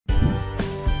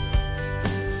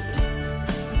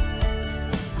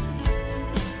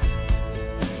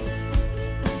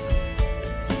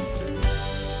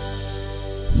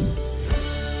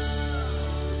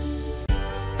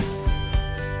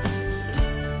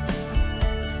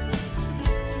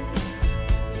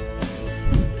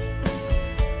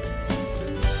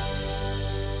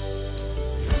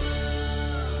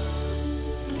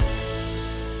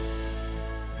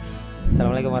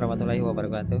Assalamualaikum warahmatullahi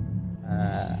wabarakatuh.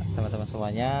 Teman-teman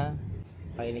semuanya,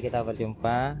 kali ini kita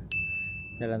berjumpa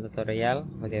dalam tutorial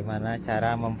bagaimana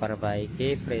cara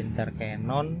memperbaiki printer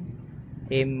Canon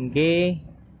MG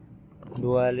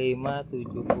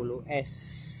 2570S.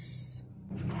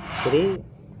 Jadi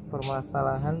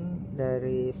permasalahan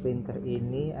dari printer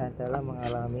ini adalah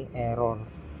mengalami error.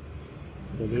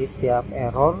 Jadi setiap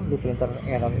error di printer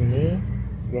Canon ini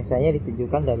biasanya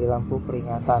ditunjukkan dari lampu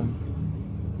peringatan.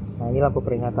 Nah, ini lampu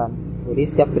peringatan. Jadi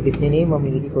setiap kedipnya ini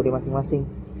memiliki kode masing-masing.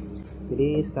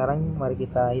 Jadi sekarang mari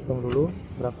kita hitung dulu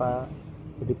berapa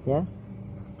kedipnya.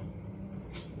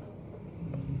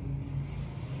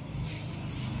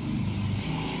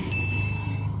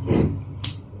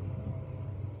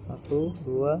 Satu,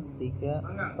 dua, tiga,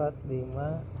 empat,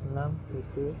 lima, enam,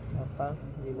 tujuh, delapan,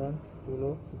 9,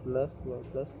 10, 11,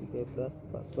 12, 13,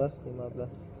 14,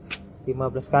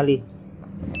 15 kali.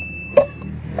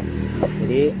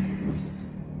 Jadi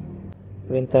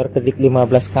printer kedip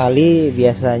 15 kali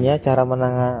biasanya cara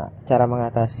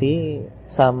mengatasi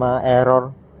sama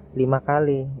error 5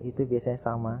 kali itu biasanya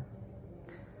sama.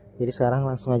 Jadi sekarang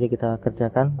langsung aja kita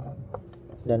kerjakan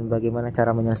dan bagaimana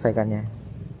cara menyelesaikannya.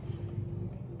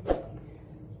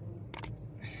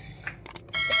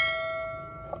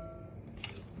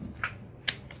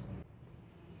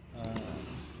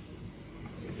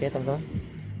 Oke teman-teman,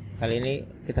 kali ini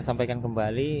kita sampaikan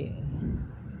kembali.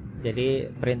 Jadi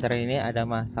printer ini ada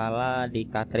masalah di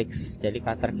cartridge. Jadi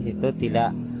cartridge itu tidak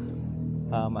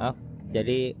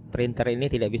jadi printer ini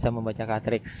tidak bisa membaca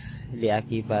cartridge,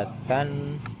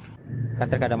 diakibatkan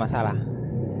cartridge ada masalah.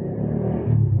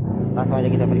 Langsung aja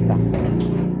kita periksa.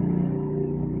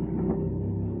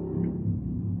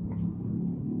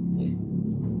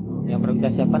 Yang perlu kita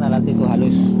siapkan adalah tisu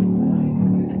halus.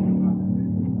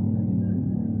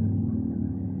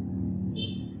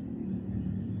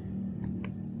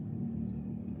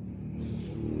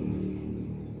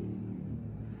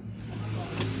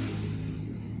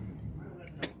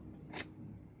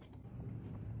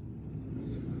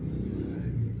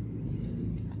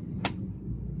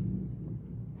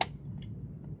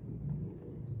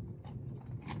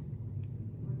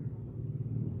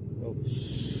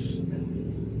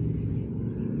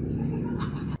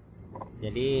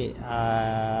 Jadi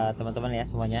teman-teman ya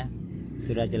semuanya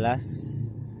sudah jelas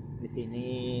di sini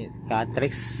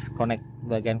cartridge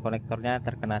bagian konektornya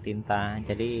terkena tinta.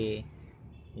 Jadi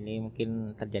ini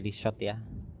mungkin terjadi short ya.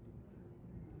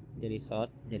 Jadi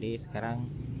short. Jadi sekarang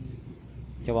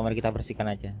coba mari kita bersihkan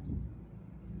aja.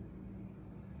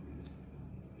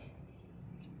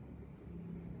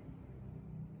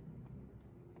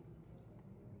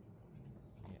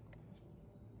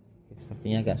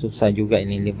 Sepertinya agak susah juga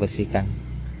ini dibersihkan.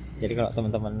 Jadi kalau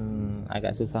teman-teman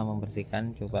agak susah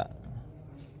membersihkan, coba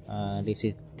di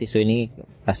tisu ini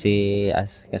kasih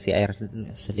air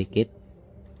sedikit.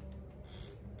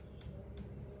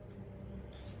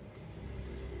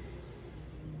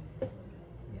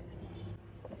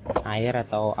 Air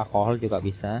atau alkohol juga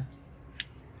bisa,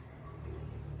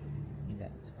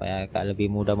 supaya agak lebih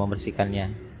mudah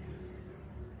membersihkannya.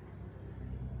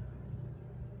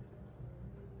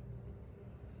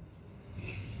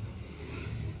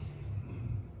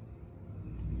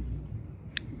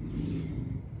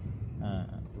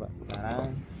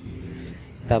 Sekarang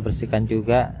kita bersihkan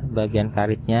juga bagian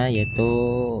karetnya, yaitu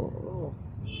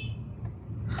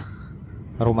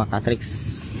rumah cartridge.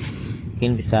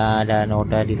 Mungkin bisa ada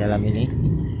noda di dalam ini.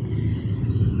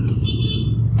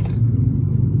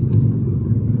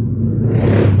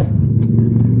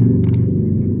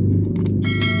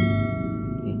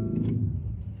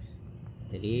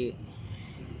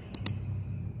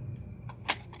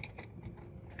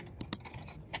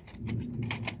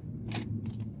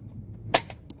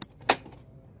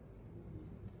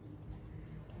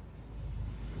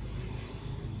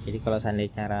 Jadi kalau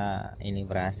seandainya cara ini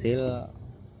berhasil,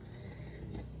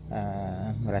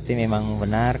 berarti memang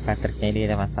benar cartridge-nya ini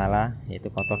ada masalah,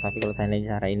 yaitu kotor. Tapi kalau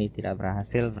seandainya cara ini tidak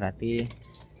berhasil, berarti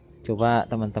coba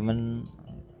teman-teman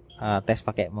tes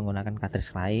pakai menggunakan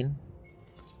cartridge lain.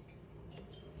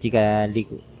 Jika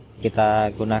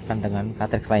kita gunakan dengan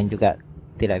cartridge lain juga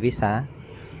tidak bisa,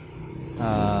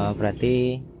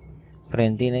 berarti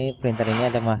printer ini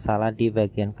ada masalah di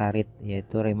bagian karet,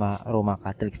 yaitu rumah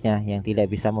cartridge-nya yang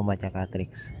tidak bisa membaca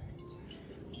cartridge.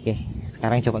 Oke,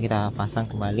 sekarang coba kita pasang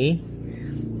kembali.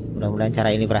 Mudah-mudahan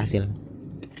cara ini berhasil.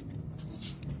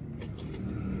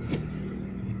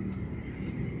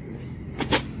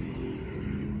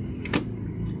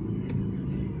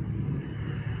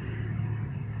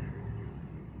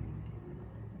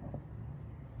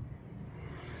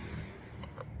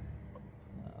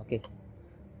 Oke.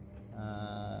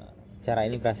 Cara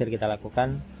ini berhasil kita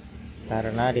lakukan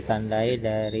karena ditandai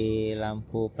dari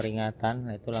lampu peringatan,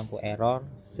 yaitu lampu error,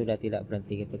 sudah tidak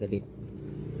berhenti berkedip.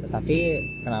 Tetapi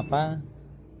kenapa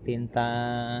tinta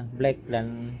black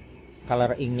dan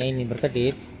color inknya ini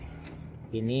berkedip?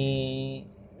 Ini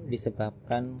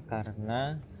disebabkan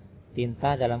karena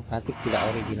tinta dalam ketik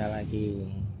tidak original lagi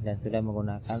dan sudah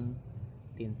menggunakan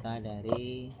tinta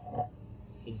dari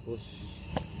infus.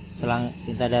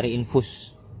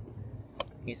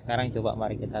 Oke, sekarang coba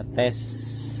mari kita tes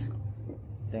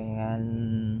dengan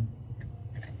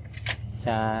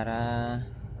cara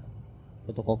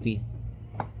fotokopi.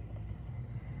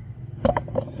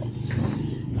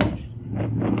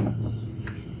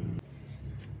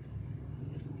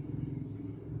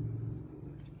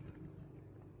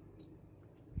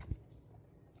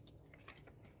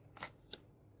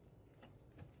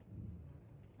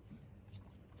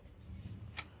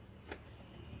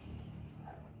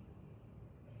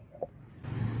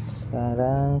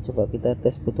 Sekarang coba kita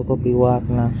tes fotokopi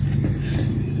warna.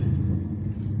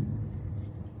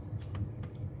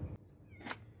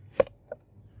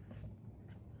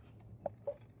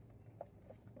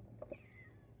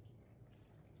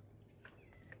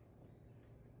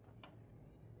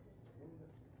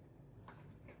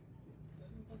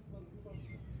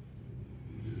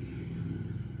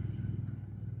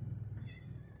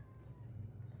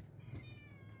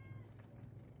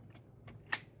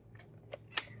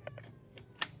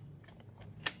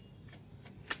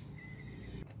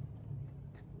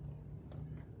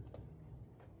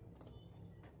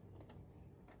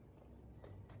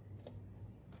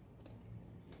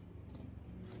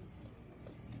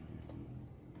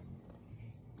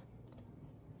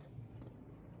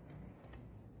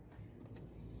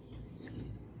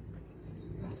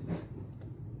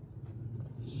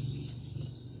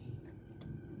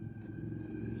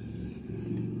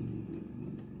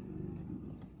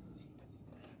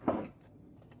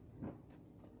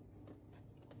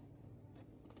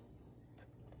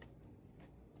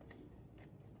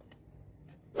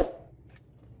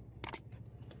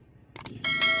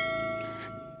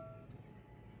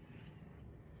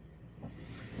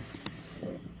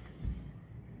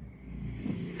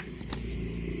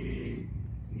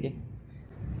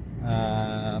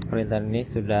 Printer ini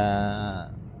sudah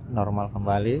normal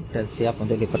kembali dan siap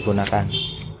untuk dipergunakan.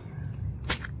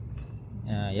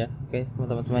 Oke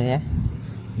teman-teman semuanya,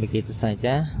 begitu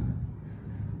saja.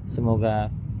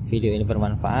 Semoga video ini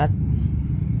bermanfaat.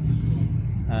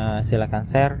 Silakan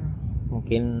share,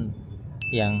 mungkin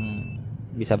yang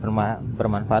bisa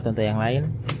bermanfaat untuk yang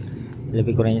lain.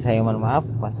 Lebih kurangnya saya mohon maaf.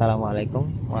 Wassalamualaikum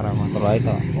warahmatullahi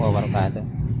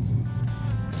wabarakatuh.